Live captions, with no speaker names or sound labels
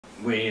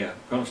We're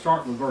going to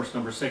start with verse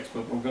number 6,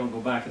 but we're going to go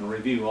back and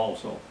review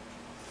also.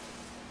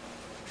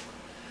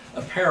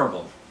 A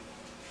parable.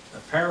 A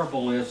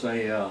parable is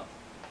a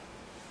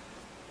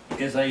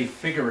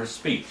figure of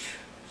speech,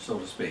 so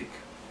to speak.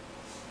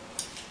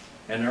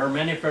 And there are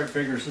many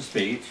figures of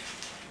speech,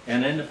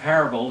 and in the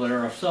parable there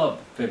are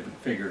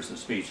sub-figures of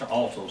speech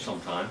also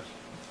sometimes.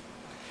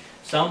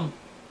 Some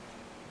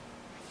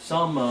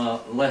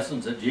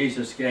lessons that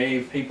Jesus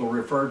gave, people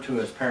referred to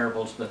as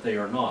parables, but they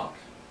are not.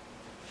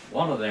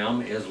 One of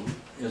them is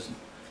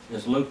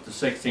Luke the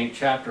 16th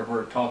chapter,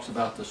 where it talks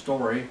about the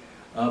story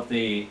of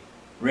the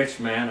rich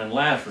man and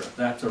Lazarus.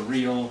 That's a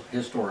real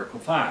historical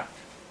fact.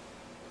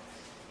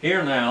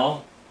 Here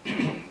now,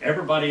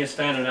 everybody is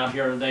standing out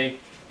here,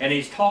 and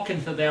he's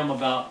talking to them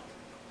about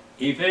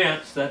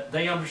events that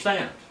they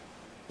understand.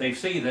 They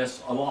see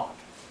this a lot.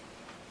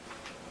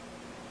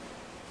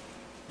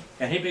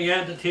 And he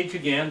began to teach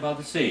again by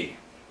the sea.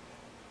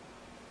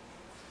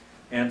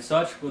 And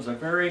such was a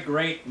very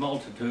great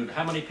multitude.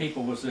 How many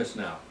people was this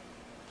now?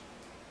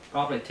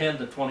 Probably 10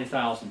 to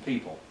 20,000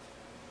 people.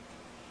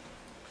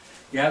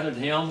 Gathered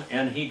him,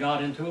 and he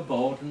got into a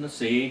boat in the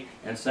sea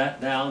and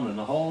sat down, and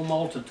the whole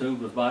multitude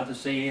was by the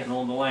sea and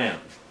on the land.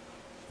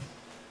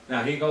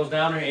 Now he goes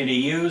down there and he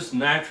used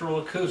natural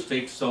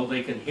acoustics so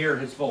they can hear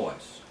his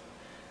voice.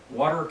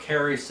 Water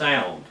carries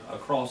sound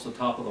across the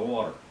top of the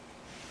water.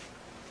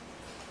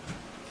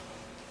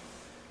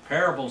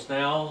 Parables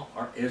now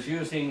is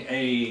using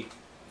a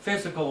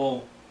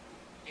physical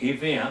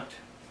event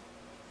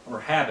or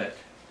habit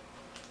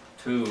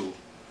to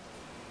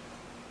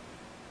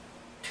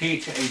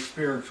teach a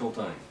spiritual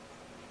thing.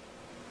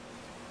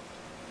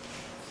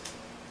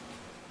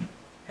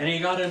 And he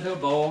got into a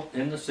boat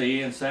in the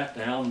sea and sat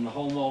down, and the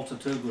whole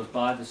multitude was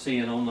by the sea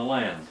and on the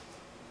land.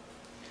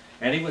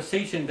 And he was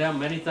teaching them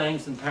many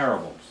things in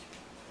parables.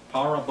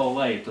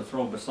 Parabole, to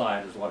throw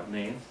beside, is what it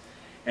means.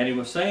 And he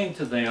was saying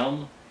to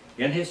them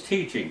in his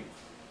teaching,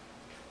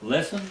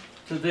 listen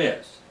to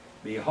this.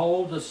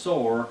 Behold, the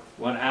sower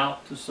went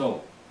out to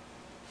sow.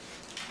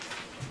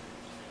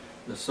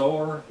 The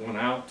sower went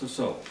out to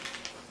sow.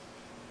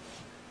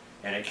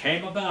 And it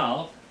came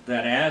about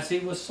that as he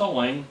was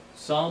sowing,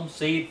 some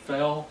seed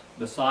fell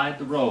beside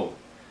the road.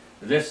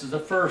 This is the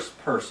first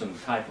person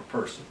type of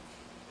person.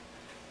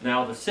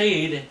 Now the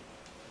seed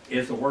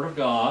is the Word of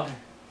God,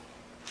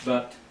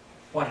 but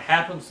what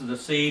happens to the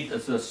seed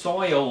is the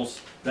soils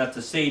that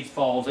the seed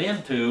falls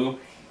into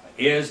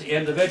is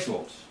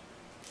individuals.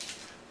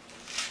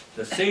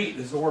 The seed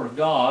is the Word of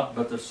God,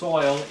 but the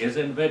soil is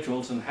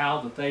individuals and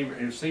how that they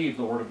receive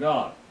the Word of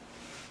God.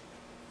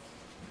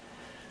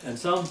 And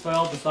some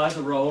fell beside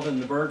the road,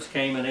 and the birds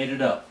came and ate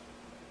it up.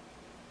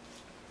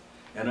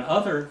 And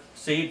other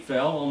seed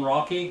fell on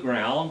rocky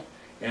ground,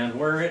 and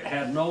where it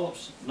had not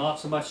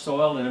so much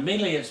soil, and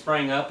immediately it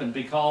sprang up, and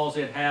because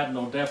it had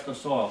no depth of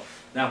soil.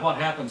 Now what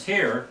happens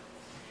here,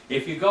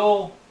 if you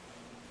go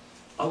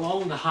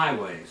along the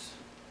highways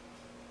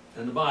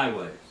and the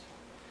byways,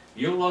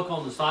 you'll look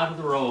on the side of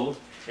the road,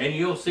 and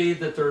you'll see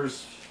that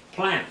there's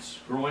plants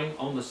growing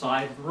on the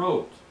side of the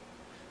road.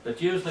 But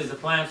usually the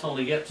plants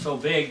only get so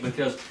big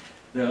because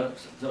the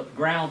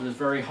ground is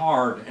very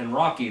hard and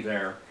rocky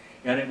there,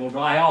 and it will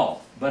dry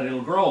off. But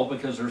it'll grow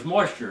because there's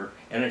moisture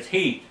and it's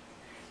heat.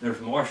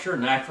 There's moisture,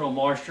 natural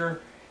moisture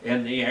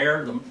in the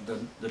air,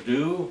 the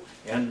dew,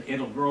 and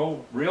it'll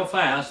grow real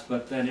fast,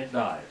 but then it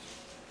dies.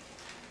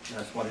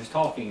 That's what he's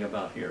talking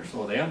about here.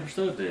 So they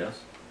understood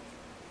this.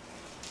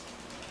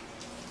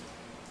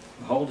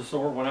 Behold, the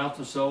sower went out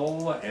to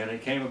sow, and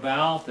it came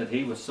about that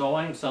he was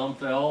sowing. Some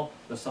fell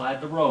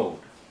beside the road,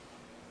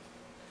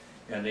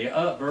 and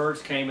the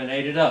birds came and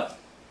ate it up.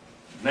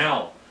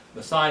 Now,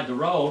 beside the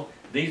road,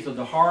 these are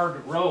the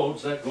hard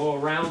roads that go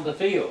around the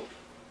field.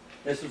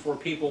 This is where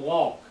people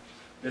walk.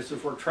 This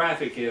is where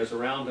traffic is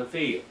around the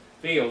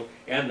field,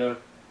 and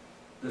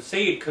the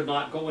seed could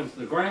not go into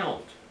the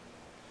ground.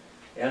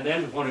 And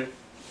then when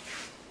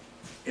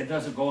it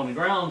doesn't go in the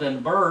ground,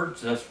 then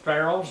birds, the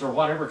sparrows or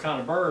whatever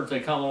kind of birds, they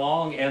come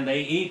along and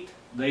they eat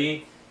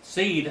the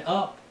seed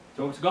up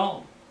so it's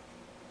gone.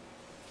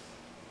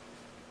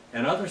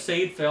 And other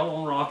seed fell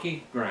on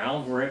rocky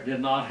ground where it did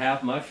not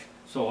have much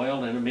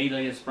soil, and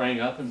immediately it sprang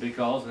up, and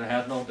because it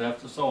had no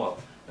depth of soil.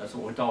 That's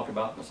what we talked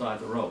about beside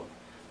the road.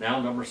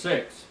 Now number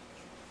 6.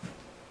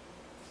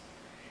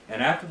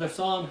 And after the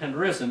sun had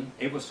risen,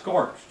 it was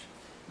scorched.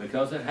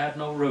 Because it had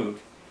no root,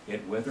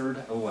 it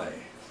withered away.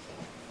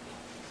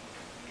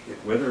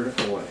 It withered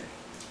away.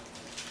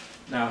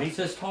 Now he's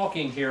just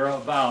talking here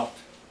about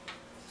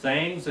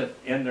things that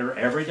in their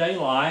everyday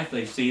life,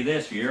 they see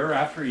this year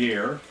after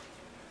year.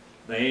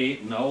 They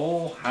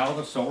know how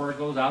the sower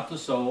goes out to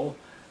sow.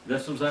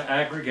 This was an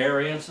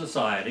agrarian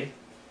society.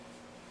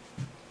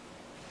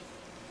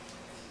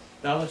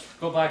 Now let's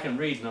go back and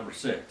read number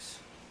 6.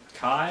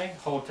 Kai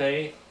hote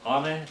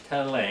ane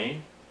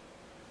telen,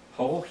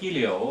 ho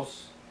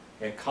helios,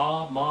 e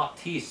ka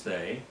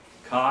matiste,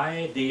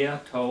 kai dia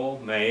to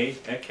me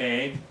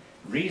eke,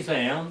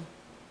 rizan,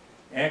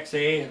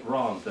 exe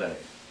ronte.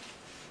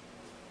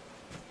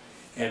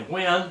 And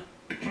when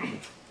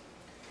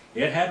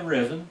It had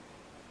risen,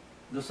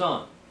 the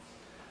sun.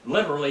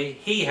 Literally,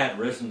 he had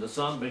risen the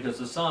sun, because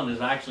the sun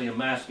is actually a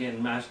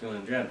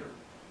masculine gender.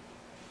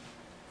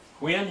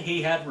 When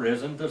he had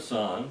risen the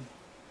sun,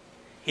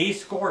 he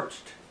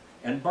scorched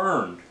and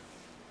burned.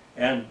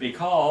 And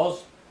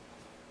because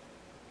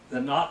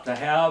not to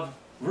have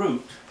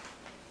root,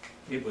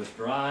 it was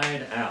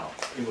dried out.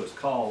 It was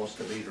caused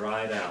to be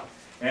dried out.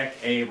 Ek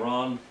a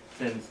ron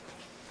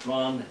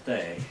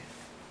the.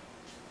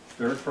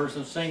 Third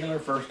person singular,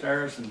 first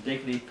aorist,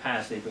 indicative,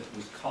 passive. It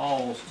was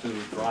caused to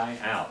dry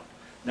out.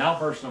 Now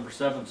verse number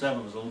 7 is a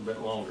little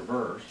bit longer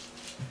verse.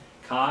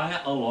 Kai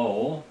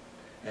alo,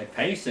 a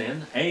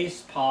pasin,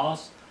 ace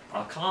pas,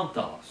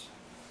 akanthos.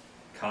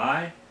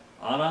 Kai,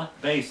 ana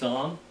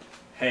bason,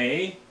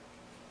 he,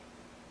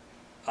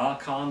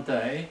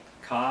 akante,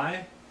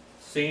 kai,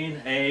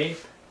 sin a,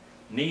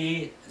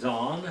 ni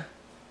zon,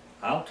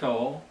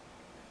 auto,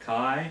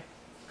 kai,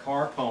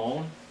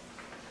 carpon,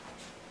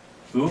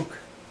 uk,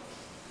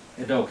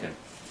 edokin.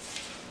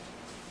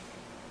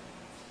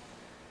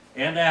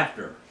 And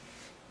after,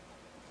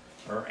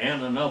 or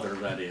and another,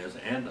 that is,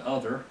 and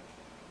other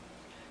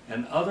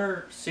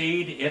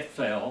seed it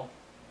fell,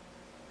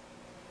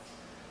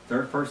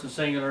 third person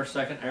singular,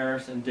 second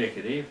aorist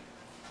indicative,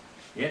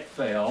 it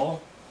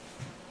fell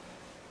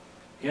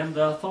in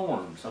the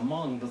thorns,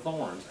 among the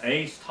thorns,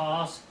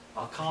 astos,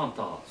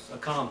 akanthos,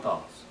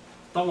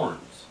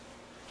 thorns.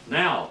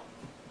 Now,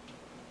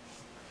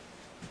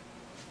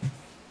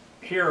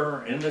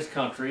 here in this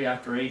country,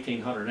 after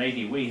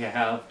 1880, we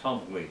have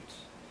tumbleweeds.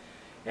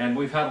 And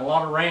we've had a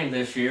lot of rain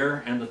this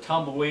year, and the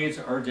tumbleweeds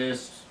are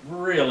just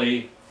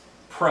really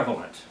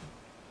prevalent.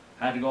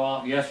 I had to go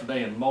out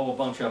yesterday and mow a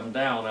bunch of them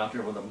down out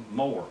there with a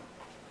mower,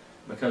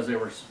 because they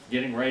were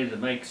getting ready to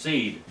make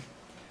seed.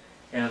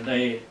 And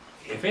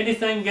if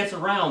anything gets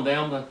around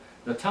them,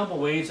 the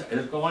tumbleweeds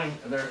is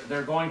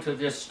they're going to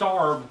just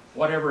starve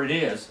whatever it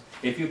is.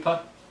 If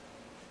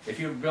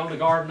you build a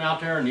garden out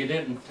there and you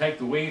didn't take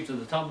the weeds or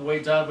the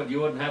tumbleweeds out of it,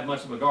 you wouldn't have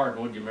much of a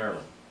garden, would you,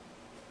 Marilyn?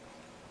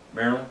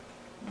 Marilyn?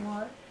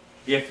 What?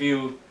 If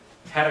you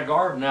had a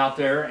garden out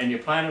there and you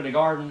planted a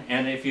garden,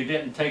 and if you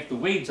didn't take the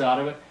weeds out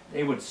of it,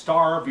 they would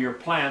starve your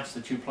plants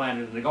that you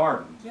planted in the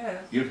garden.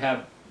 Yes.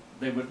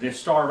 They'd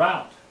starve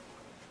out.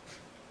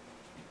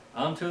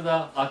 Unto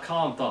the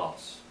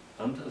akanthos,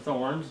 unto the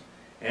thorns,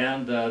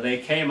 and they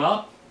came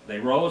up, they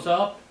rose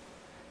up,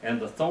 and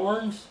the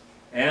thorns,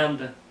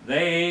 and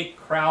they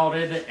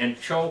crowded and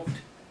choked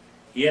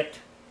it,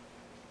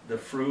 the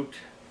fruit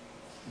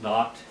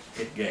not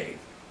it gave.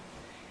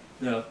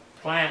 The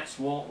plants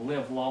won't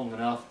live long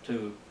enough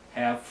to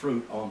have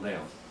fruit on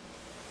them,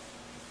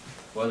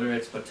 whether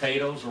it's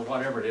potatoes or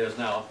whatever it is.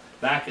 Now,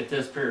 back at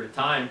this period of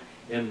time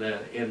in the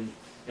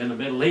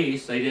Middle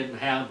East, they didn't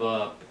have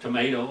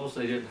tomatoes,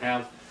 they didn't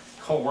have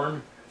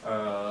corn,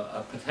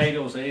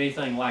 potatoes,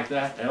 anything like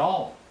that at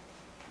all.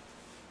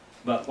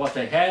 But what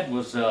they had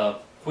was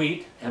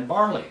wheat and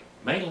barley,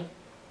 mainly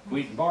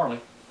wheat and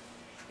barley.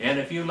 And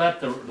if you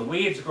let the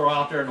weeds grow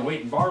out there in the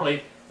wheat and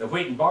barley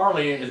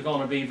is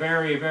going to be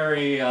very,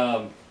 very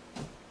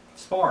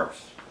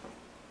sparse.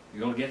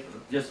 You're going to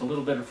get just a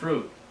little bit of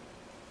fruit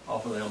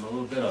off of them, a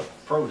little bit of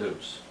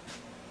produce.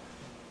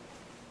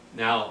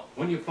 Now,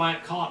 when you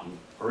plant cotton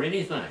or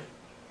anything,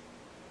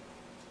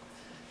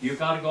 you've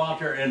got to go out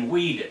there and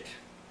weed it.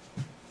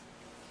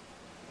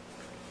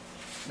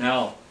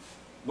 Now,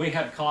 we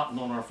had cotton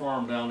on our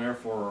farm down there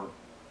for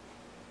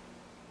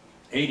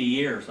 80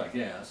 years, I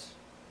guess,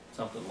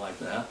 something like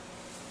that.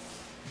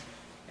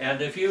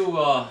 And if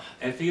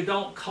you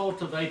don't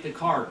cultivate the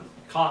cotton,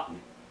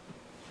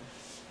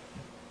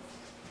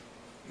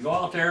 you go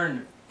out there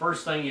and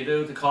first thing you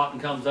do, the cotton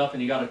comes up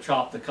and you got to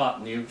chop the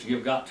cotton.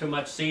 You've got too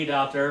much seed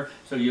out there,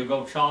 so you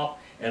go chop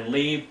and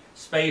leave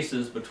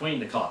spaces between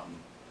the cotton.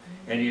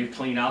 And you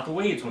clean out the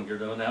weeds when you're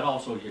doing that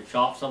also. You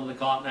chop some of the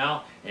cotton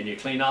out and you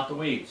clean out the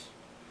weeds.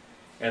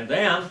 And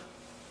then,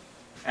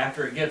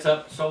 after it gets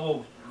up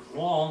so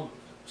long,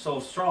 so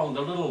strong,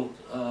 the little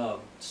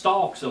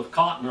stalks of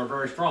cotton are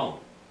very strong.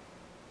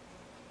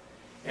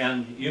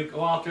 And you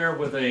go out there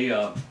with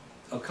a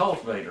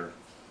cultivator,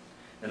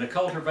 and the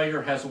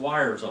cultivator has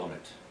wires on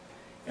it.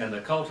 And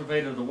the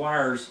cultivator, the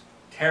wires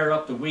tear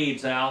up the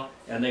weeds out,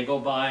 and they go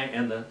by,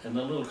 and the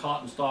little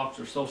cotton stalks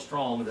are so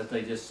strong that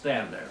they just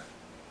stand there.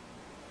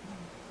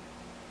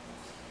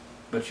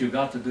 But you've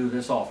got to do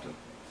this often.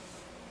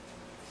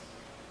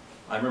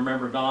 I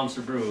remember Don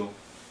Sabrew,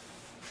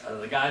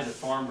 the guy that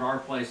farmed our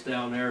place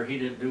down there, he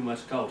didn't do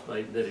much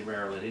cultivating, did he,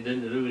 Marilyn? He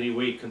didn't do any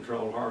weed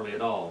control hardly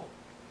at all.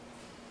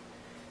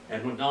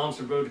 And when Don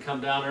Sabrew would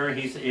come down there,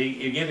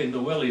 he'd give him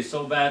the willies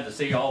so bad to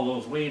see all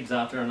those weeds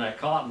out there in that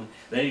cotton,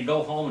 that he'd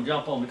go home and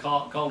jump on the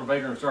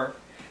cultivator and start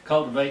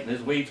cultivating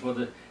his weeds with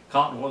the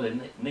cotton, whether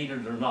they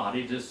needed it or not.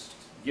 He'd just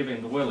give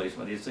him the willies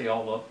when he'd see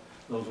all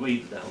those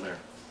weeds down there.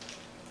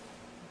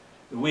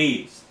 The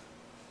weeds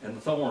and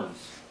the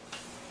thorns.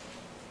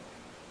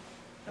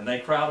 And they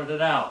crowded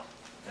it out,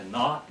 and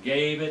not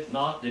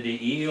did he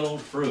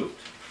yield fruit.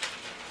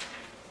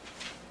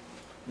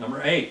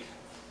 Number 8.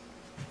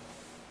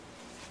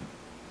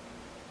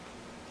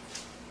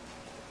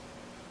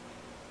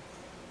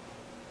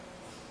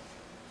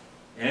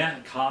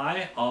 and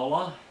Kai,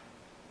 Allah,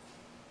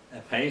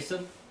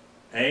 Payson,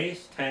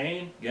 Ace,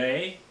 Tain,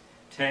 Gay,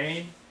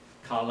 Tain,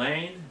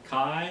 Kalain,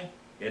 Kai,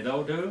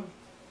 Idodu,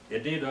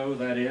 Idido,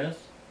 that is,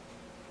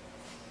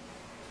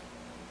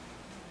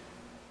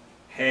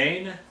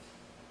 Hain,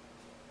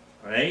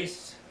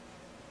 Ace,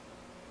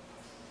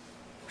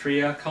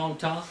 Tria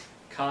Konta,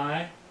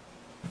 Kai,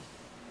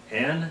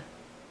 N,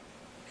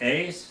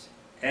 Ace,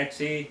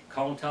 Exi,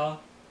 Konta,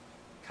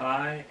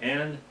 Kai,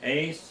 N,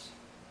 Ace,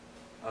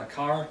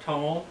 Akar,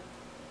 Ton,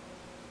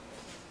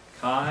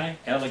 Kai,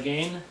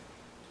 Elegine,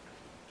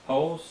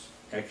 Hos,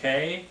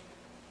 Eke,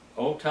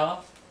 Ota,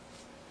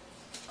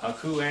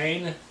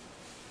 Akuain,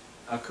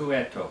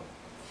 Akueto.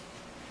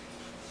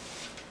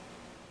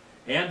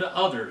 And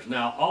others.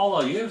 Now,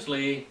 Allah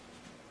usually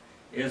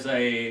is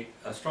a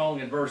strong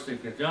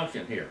adversative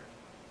conjunction here.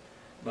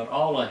 But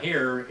Allah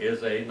here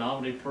is a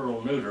nominative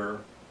plural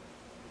neuter,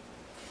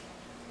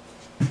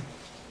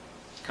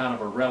 kind of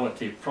a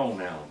relative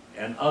pronoun.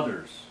 And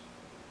others,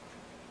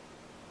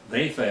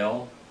 they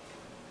fell,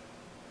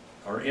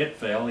 or it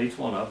fell, each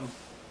one of them,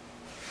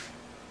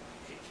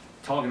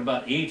 talking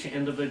about each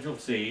individual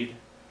seed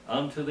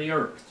unto the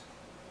earth.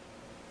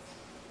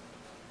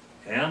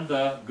 And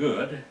the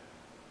good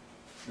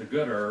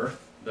earth,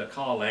 the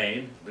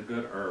Kalain, the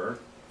good earth,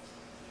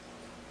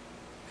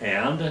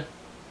 and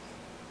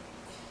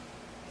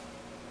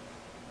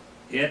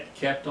it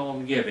kept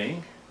on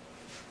giving,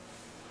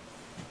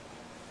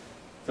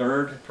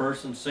 third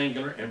person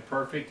singular,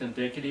 imperfect,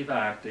 indicative,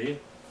 active,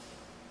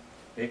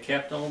 it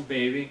kept on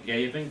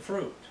giving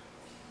fruit.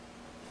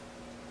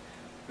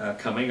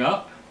 Coming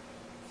up,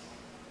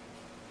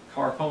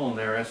 carpon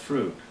there as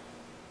fruit.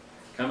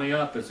 Coming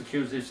up is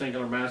accusative,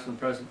 singular, masculine,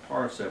 present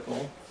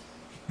participle.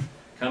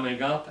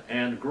 Coming up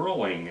and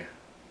growing.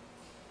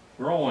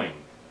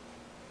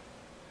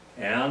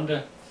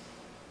 And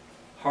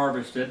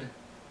harvested,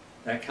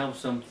 that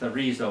comes from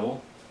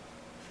therizo,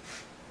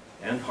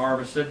 and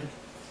harvested,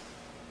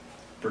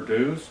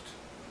 produced,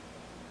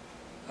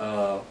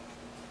 1,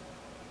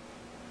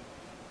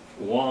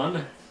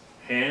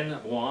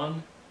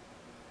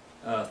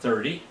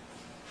 30,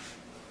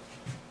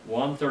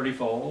 1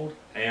 30-fold,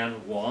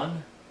 and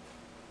 1.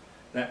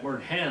 That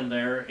word hand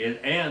there,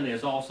 and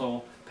is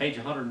also page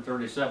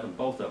 137,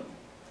 both of them.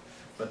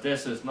 But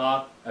this is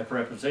not a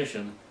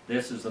preposition,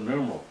 this is a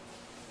numeral.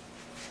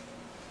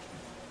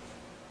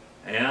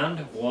 And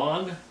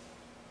 1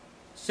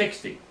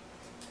 60,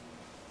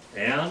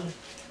 and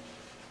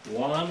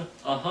 1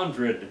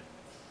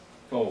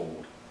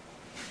 100-fold.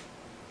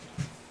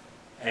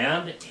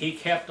 And he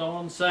kept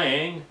on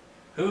saying,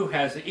 who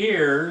has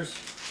ears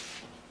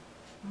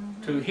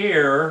to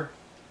hear,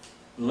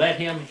 let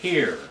him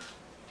hear.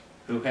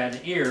 Who had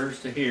ears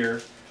to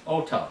hear,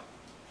 ota.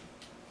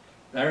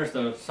 There's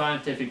the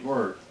scientific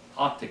word,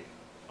 optic,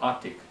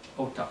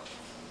 ota.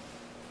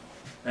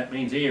 That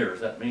means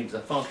ears, that means the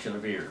function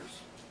of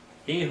ears.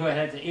 He who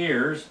had the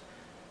ears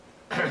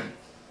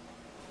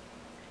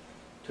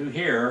to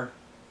hear,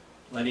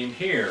 let him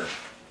hear.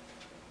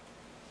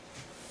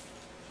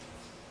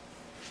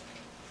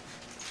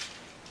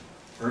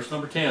 Verse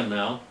number 10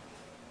 now.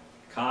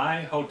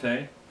 Kai,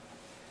 hote,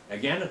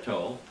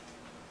 aganato,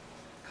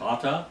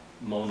 kata,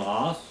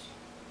 monos,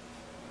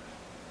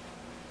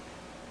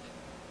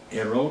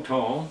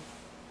 eroton,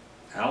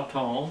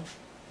 auton,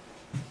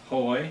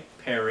 hoi,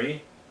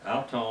 peri,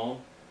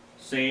 auton,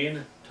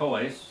 sin,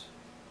 tois,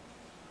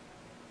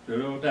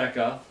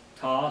 duodeca,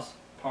 tas,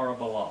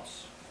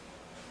 parabolos.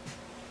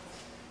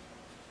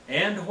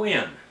 And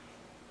when,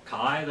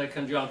 Kai, the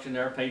conjunction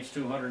there, page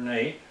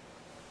 208.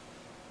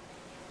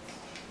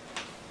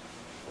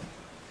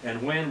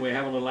 And when, we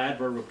have a little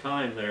adverb of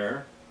time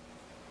there.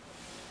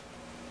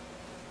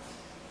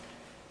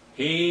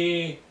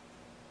 He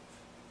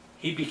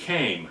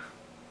became.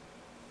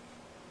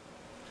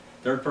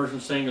 Third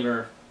person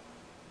singular,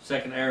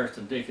 second aorist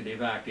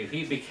indicative active.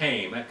 He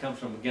became. That comes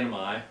from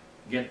genomai,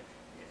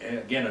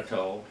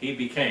 geneto. He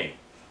became.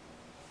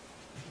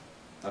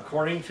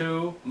 According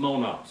to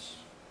monos,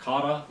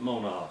 kata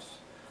monos.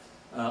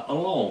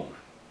 Alone.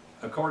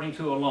 According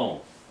to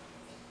alone.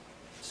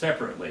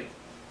 Separately.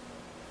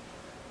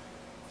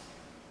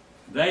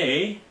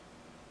 They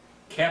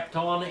kept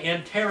on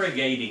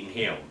interrogating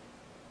him.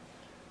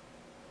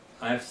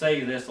 I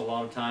say this a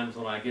lot of times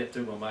when I get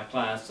through with my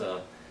class.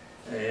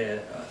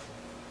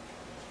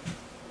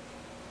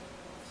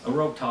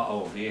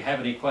 Arotao, do you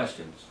have any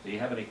questions? Do you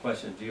have any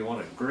questions? Do you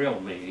want to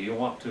grill me? Do you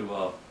want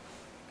to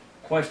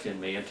question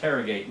me,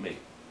 interrogate me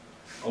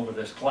over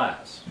this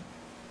class?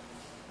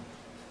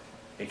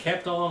 They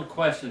kept on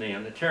questioning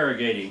and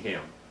interrogating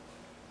him.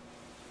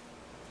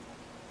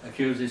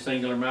 Accusative,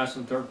 singular,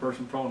 masculine, third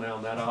person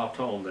pronoun, that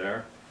auton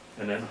there.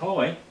 And then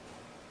hoi.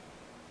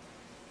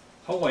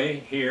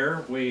 Hoi,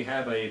 here we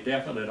have a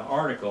definite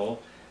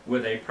article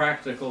with a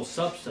practical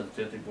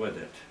substantive with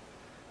it.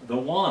 The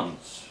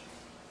ones.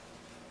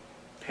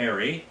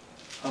 Peri,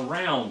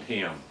 around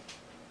him.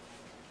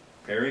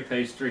 Peri,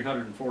 page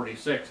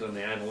 346 in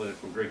the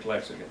Analytical Greek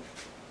Lexicon.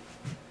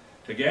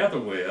 Together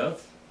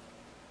with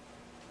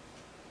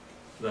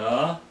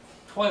the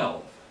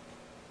 12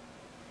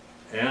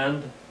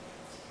 and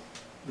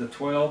the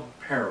 12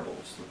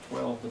 parables,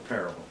 the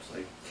parables.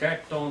 They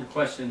kept on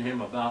questioning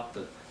him about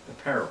the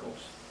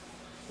parables.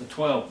 The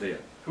 12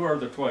 did. Who are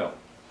the 12?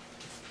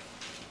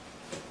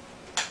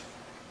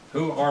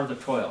 Who are the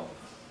 12?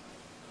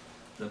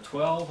 The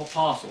 12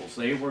 apostles.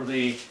 They were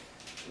the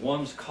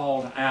ones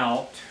called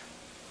out,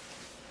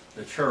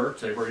 the church.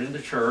 They were in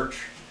the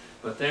church,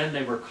 but then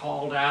they were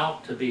called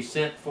out to be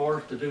sent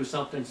forth to do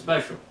something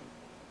special.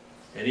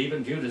 And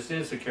even Judas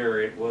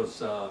Iscariot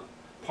was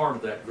part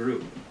of that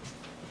group.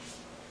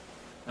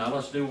 Now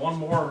let's do one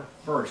more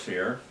verse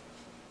here.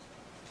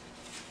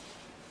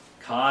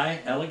 Kai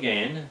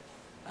elegein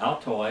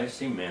autoi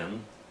simen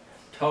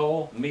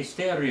to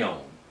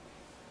mysterion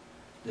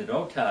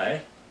didotai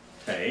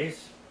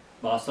tes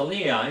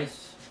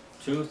basiliais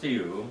tu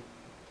theou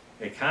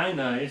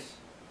ekainais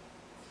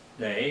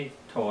de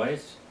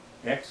tois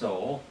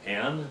exo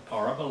en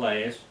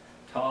paraboles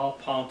ta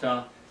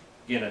panta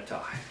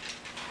genetai.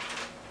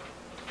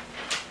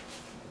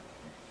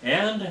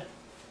 And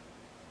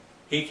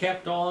he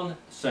kept on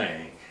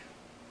saying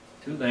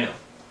to them,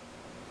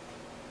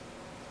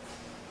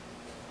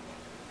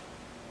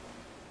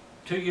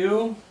 to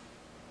you,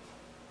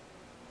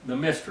 the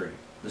mystery,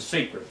 the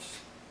secrets,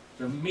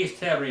 the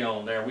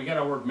mysterion there. We get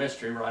our word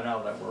mystery right out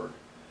of that word,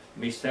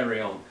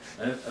 mysterion.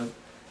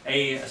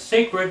 A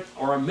secret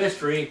or a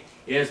mystery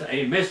is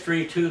a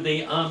mystery to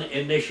the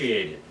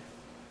uninitiated.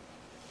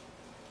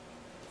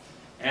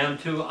 And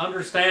to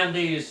understand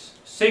these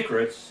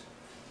secrets,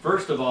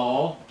 first of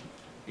all,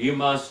 you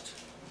must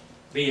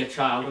be a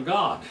child of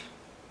God.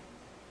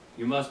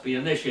 You must be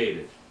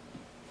initiated.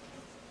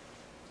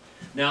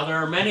 Now, there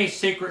are many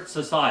secret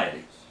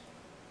societies.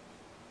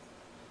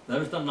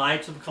 There's the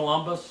Knights of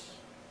Columbus.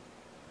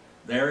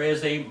 There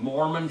is a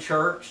Mormon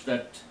church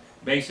that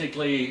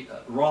basically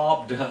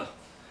robbed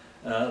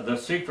the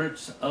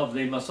secrets of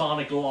the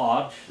Masonic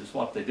Lodge, is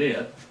what they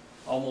did.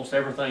 Almost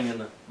everything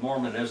in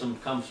Mormonism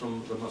comes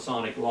from the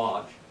Masonic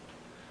Lodge.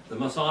 The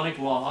Masonic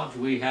Lodge,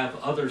 we have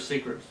other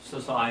secret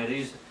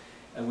societies,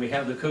 and we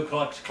have the Ku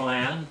Klux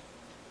Klan,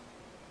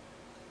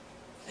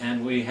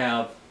 and we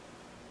have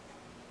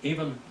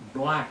even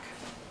black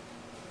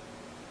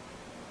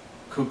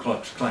Ku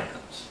Klux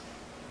Klans.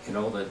 You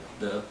know,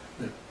 the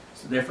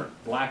different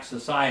black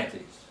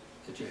societies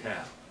that you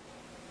have.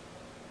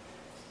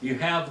 You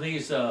have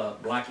these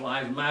Black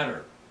Lives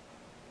Matter,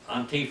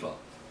 Antifa.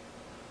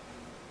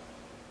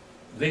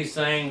 These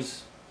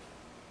things,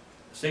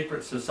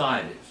 secret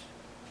societies.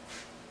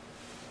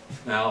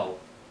 Now,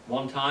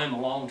 one time,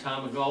 a long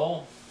time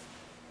ago,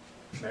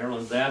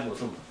 Marilyn's dad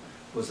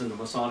was in the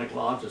Masonic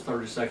Lodge, the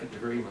 32nd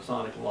degree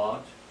Masonic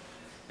Lodge.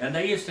 And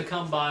they used to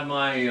come by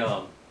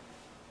my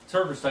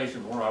service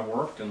station where I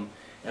worked, and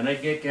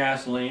they'd get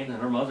gasoline, and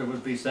her mother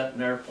would be sitting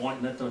there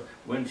pointing at the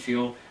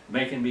windshield,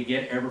 making me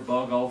get every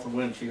bug off the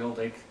windshield.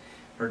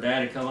 Her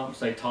dad would come up and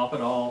say, top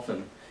it off,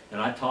 and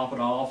I'd top it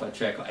off. I'd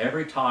check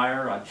every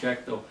tire. I'd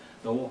check the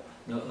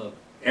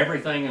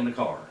everything in the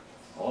car,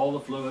 all the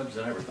fluids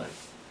and everything.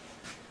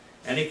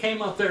 And he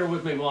came up there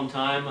with me one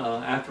time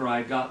after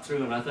I got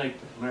through, and I think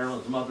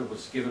Marilyn's mother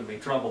was giving me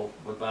trouble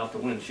about the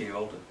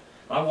windshield.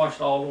 I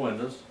washed all the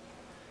windows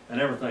and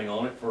everything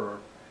on it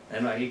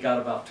and he got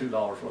about $2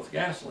 worth of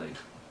gasoline.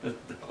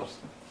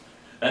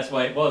 That's the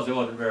way it was. It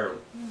wasn't barely.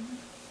 Mm-hmm.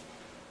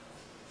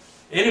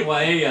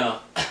 Anyway,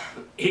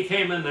 he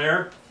came in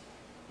there,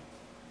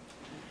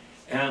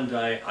 and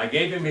I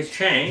gave him his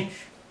change.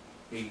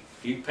 He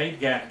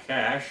paid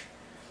cash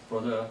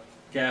for the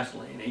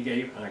gasoline. I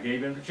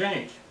gave him the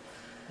change.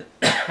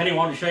 And he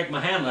wanted to shake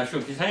my hand, and I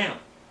shook his hand.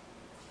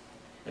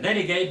 And then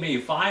he gave me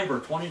 $5 or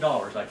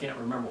 $20. I can't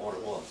remember what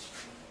it was.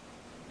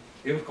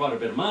 It was quite a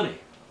bit of money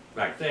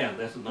back then.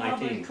 This is 19.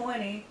 Probably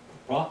 20.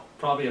 What?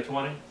 Probably a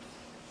 20?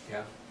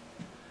 Yeah.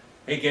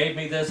 He gave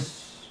me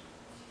this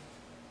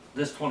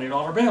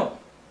 $20 bill.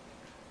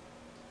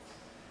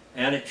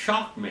 And it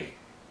shocked me.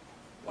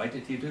 Why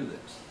did you do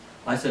this?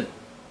 I said,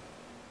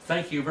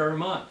 thank you very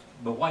much.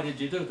 But why did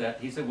you do that?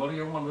 He said, well,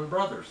 you're one of the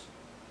brothers.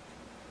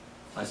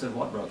 I said,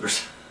 what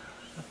brothers?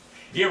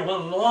 You're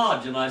one of the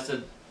lodge. And I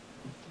said,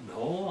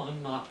 no,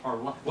 I'm not part of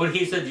the lodge. Well,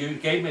 he said, you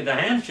gave me the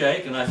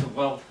handshake. And I said,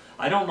 well,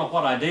 I don't know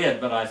what I did,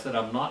 but I said,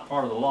 I'm not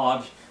part of the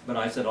lodge. But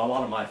I said, a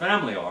lot of my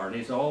family are. And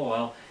he said, oh,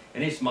 well.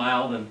 And he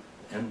smiled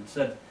and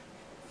said,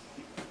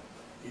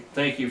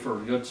 thank you for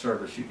the good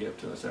service you give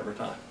to us every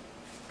time.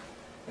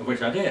 And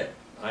which I did.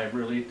 I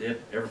really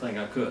did everything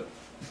I could.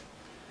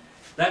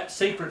 That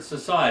secret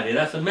society,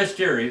 that's a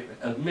mystery,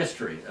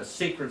 a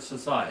secret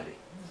society.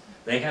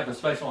 They have a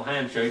special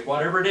handshake.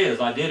 Whatever it is,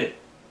 I did it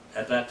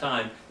at that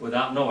time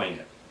without knowing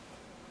it.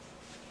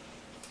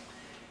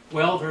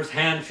 Well, there's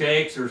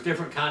handshakes, there's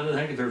different kinds of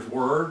things, there's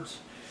words.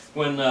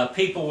 When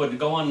people would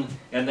go in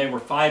and they were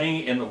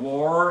fighting in the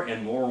war,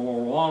 in World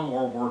War I,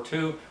 World War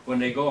II, when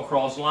they go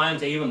across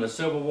lines, even the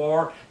Civil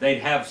War, they'd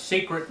have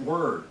secret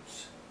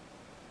words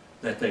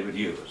that they would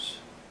use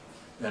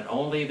that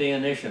only the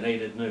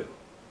initiated knew.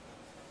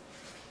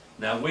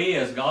 Now we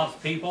as God's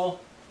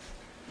people,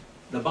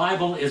 The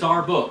Bible is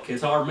our book,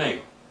 it's our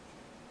mail.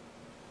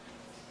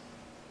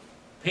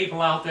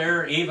 People out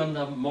there, even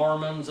the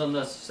Mormons and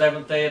the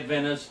Seventh-day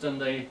Adventists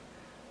and the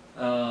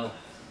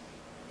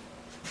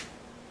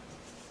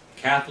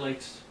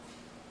Catholics,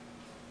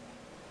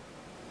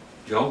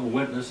 Jehovah's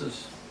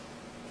Witnesses,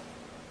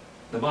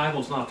 the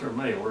Bible's not their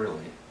mail,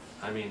 really.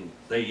 I mean,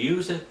 they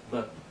use it,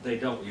 but they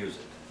don't use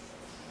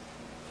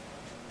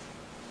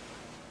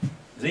it.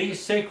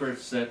 These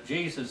secrets that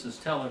Jesus is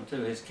telling to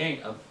his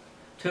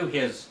to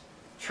his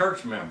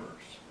church members,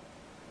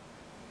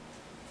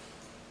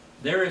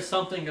 there is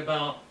something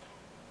about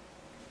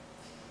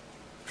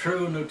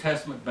true New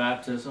Testament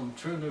baptism,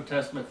 true New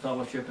Testament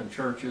fellowship in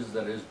churches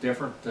that is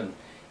different than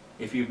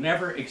if you've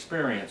never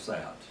experienced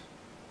that.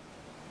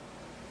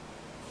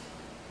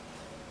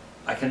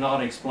 I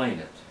cannot explain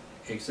it,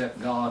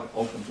 except God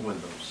opens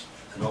windows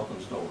and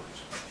opens doors.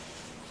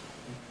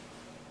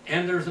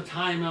 And there's a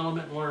time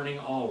element in learning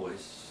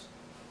always.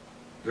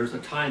 There's a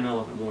time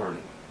element in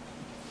learning.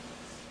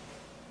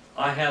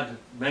 I had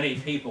many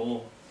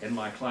people in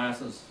my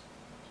classes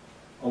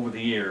over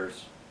the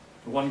years.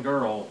 One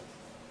girl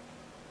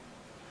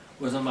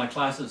was in my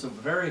classes,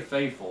 very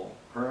faithful,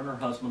 her and her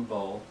husband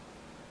both.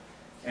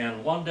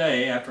 And one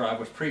day after I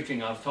was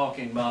preaching, I was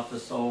talking about the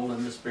soul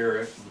and the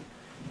spirit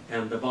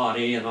and the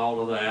body and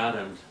all of that,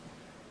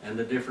 and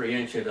the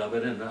differentiate of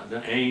it, and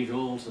the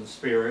angels and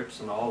spirits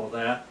and all of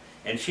that.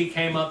 And she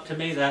came up to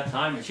me that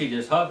time and she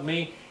just hugged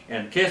me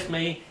and kissed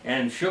me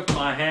and shook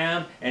my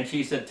hand, and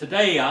she said,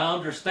 "Today I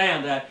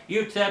understand that.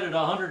 You said it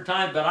 100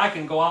 times, but I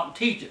can go out and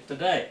teach it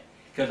today.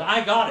 Because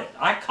I got it.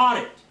 I caught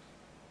it.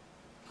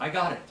 I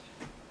got it.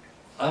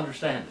 I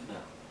understand it now.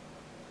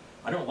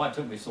 I don't know why it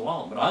took me so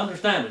long, but I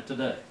understand it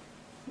today."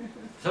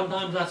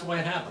 Sometimes that's the way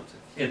it happens,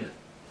 isn't it?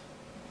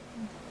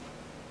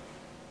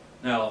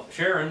 Now,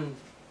 Sharon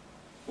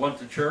went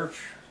to church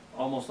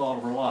almost all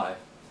of her life,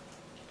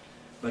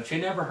 but she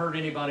never heard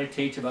anybody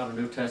teach about a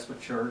New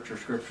Testament church or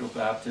scriptural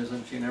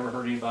baptism. She never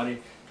heard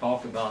anybody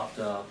talk about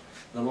the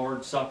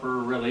Lord's Supper,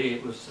 really.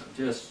 It was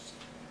just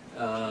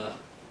a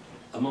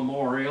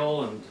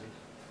memorial, and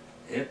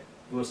it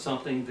was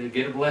something to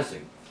get a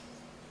blessing.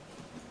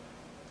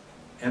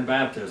 And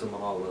baptism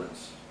and all of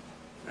this.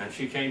 And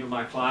she came to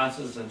my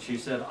classes and she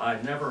said,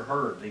 "I never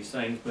heard these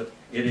things, but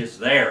it is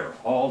there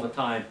all the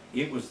time.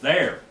 It was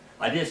there.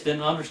 I just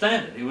didn't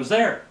understand it. It was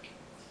there."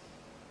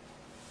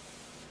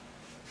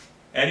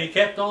 And he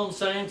kept on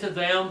saying to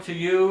them, "To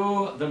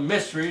you, the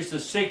mysteries, the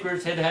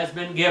secrets, it has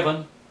been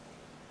given."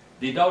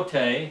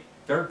 Didote,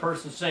 third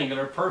person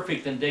singular,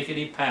 perfect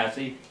indicative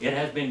passive, it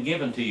has been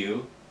given to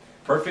you.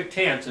 Perfect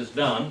tense is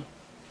done.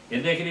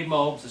 Indicative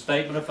mode is a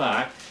statement of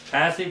fact.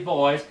 Passive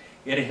voice,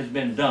 it has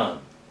been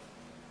done.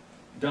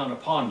 Done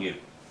upon you.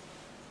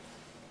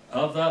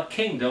 Of the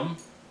kingdom,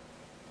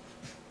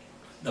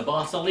 the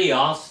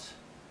basileos,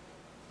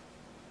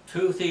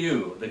 to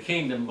theou, the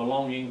kingdom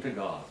belonging to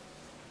God.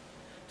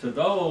 To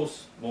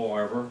those,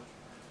 moreover,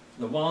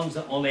 the ones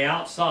on the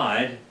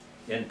outside,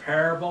 in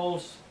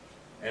parables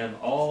and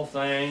all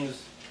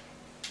things,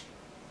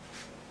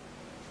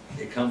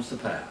 it comes to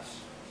pass.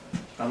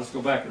 Now let's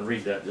go back and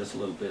read that just a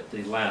little bit,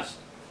 these last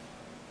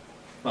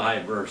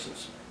 5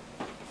 verses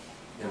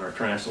in our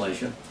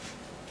translation.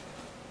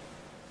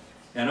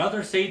 "And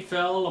other seed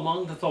fell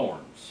among the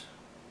thorns,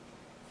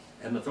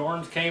 and the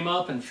thorns came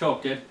up and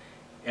choked it,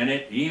 and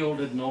it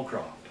yielded no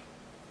crop.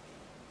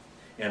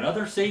 And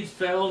other seeds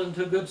fell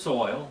into good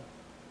soil,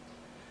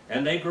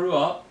 and they grew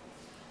up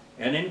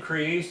and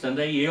increased, and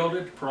they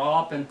yielded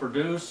crop and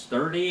produced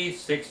 30,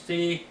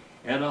 60,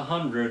 and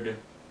 100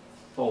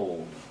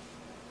 fold."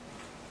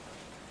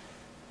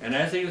 And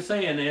as he was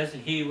saying this,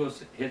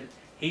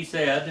 he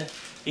said,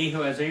 "He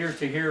who has ears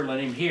to hear, let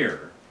him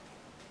hear."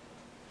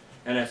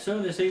 And as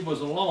soon as he was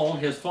alone,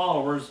 his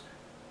followers,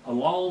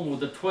 along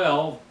with the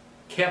 12,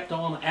 kept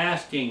on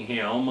asking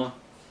him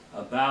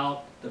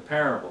about the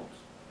parables.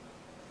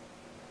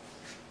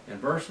 In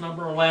verse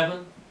number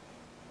 11,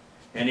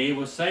 "And he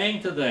was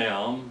saying to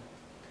them,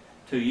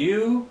 to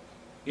you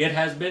it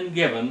has been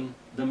given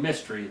the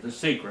mystery, the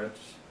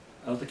secrets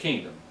of the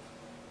kingdom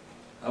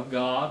of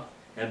God,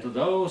 and to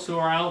those who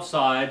are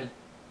outside,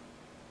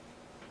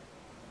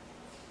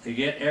 to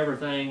get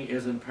everything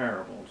is in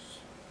parables."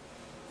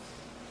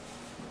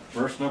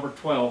 Verse number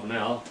 12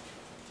 now.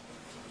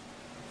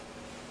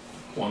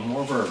 One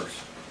more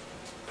verse.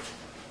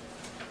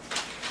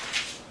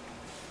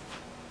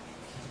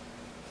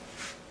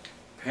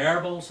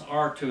 "Parables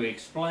are to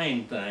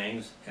explain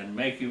things and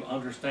make you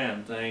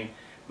understand things,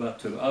 but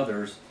to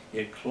others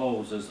it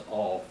closes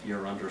off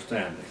your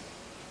understanding."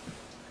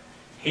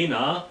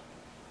 Hina,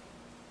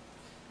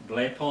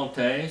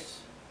 glepontes,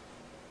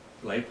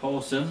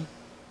 gleposin,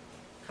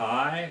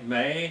 kai,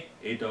 me,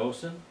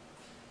 edosin,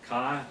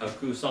 kai,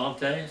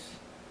 accusantes,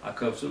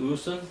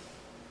 accususin,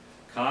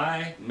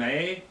 kai,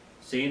 me,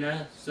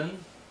 sinasin.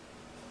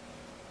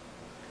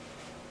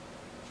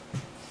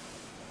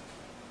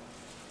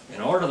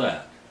 In order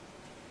that,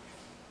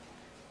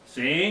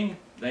 seeing,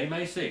 they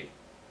may see.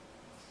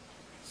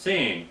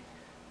 Seeing,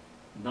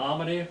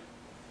 nominative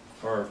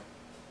or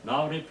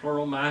nominative,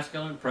 plural,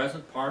 masculine,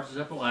 present,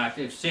 participle,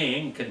 active,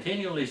 seeing,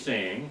 continually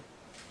seeing.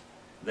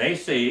 They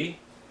see.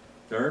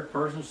 Third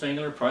person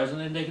singular,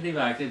 present, indicative,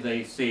 active.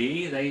 They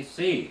see, they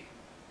see.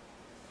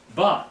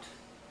 But,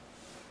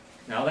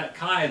 now that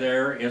chi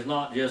there is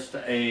not just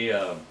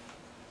a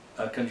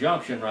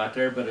conjunction right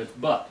there, but it's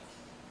but.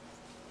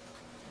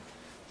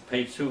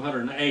 Page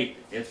 208,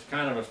 it's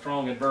kind of a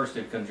strong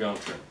adversative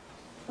conjunction.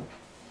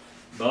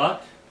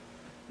 But,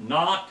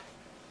 not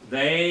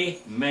they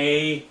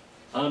may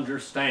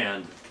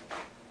understand.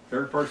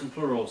 Third person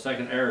plural,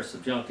 second aorist,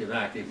 subjunctive,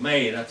 active.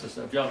 May, that's a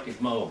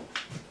subjunctive mode.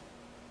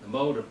 The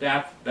mode of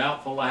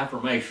doubtful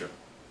affirmation.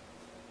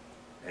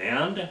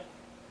 And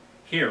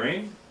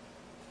hearing,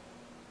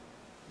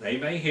 they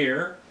may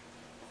hear,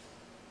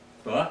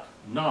 but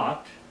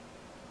not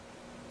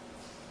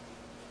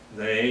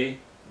they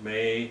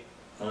may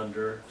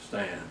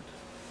understand.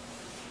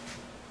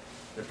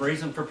 The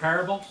reason for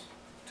parables?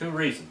 Two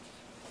reasons.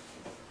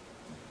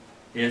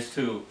 Is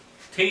to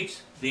teach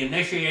the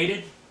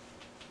initiated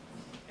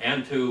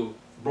and to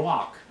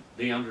block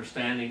the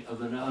understanding of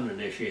the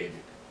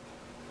uninitiated.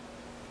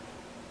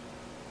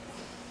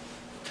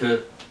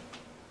 To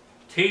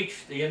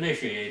teach the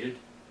initiated,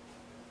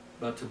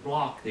 but to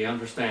block the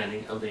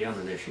understanding of the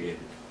uninitiated.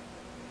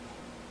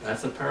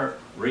 That's the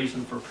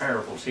reason for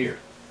parables here.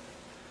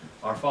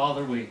 Our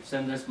Father, we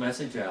send this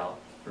message out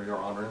for your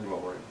honor and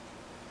glory.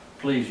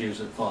 Please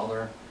use it,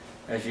 Father,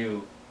 as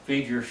you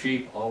feed your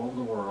sheep all over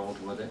the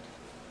world with it.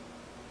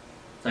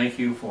 Thank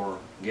you for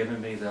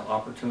giving me the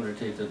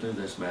opportunity to do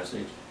this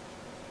message.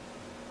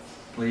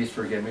 Please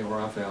forgive me where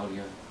I failed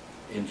you.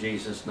 In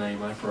Jesus'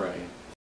 name I pray.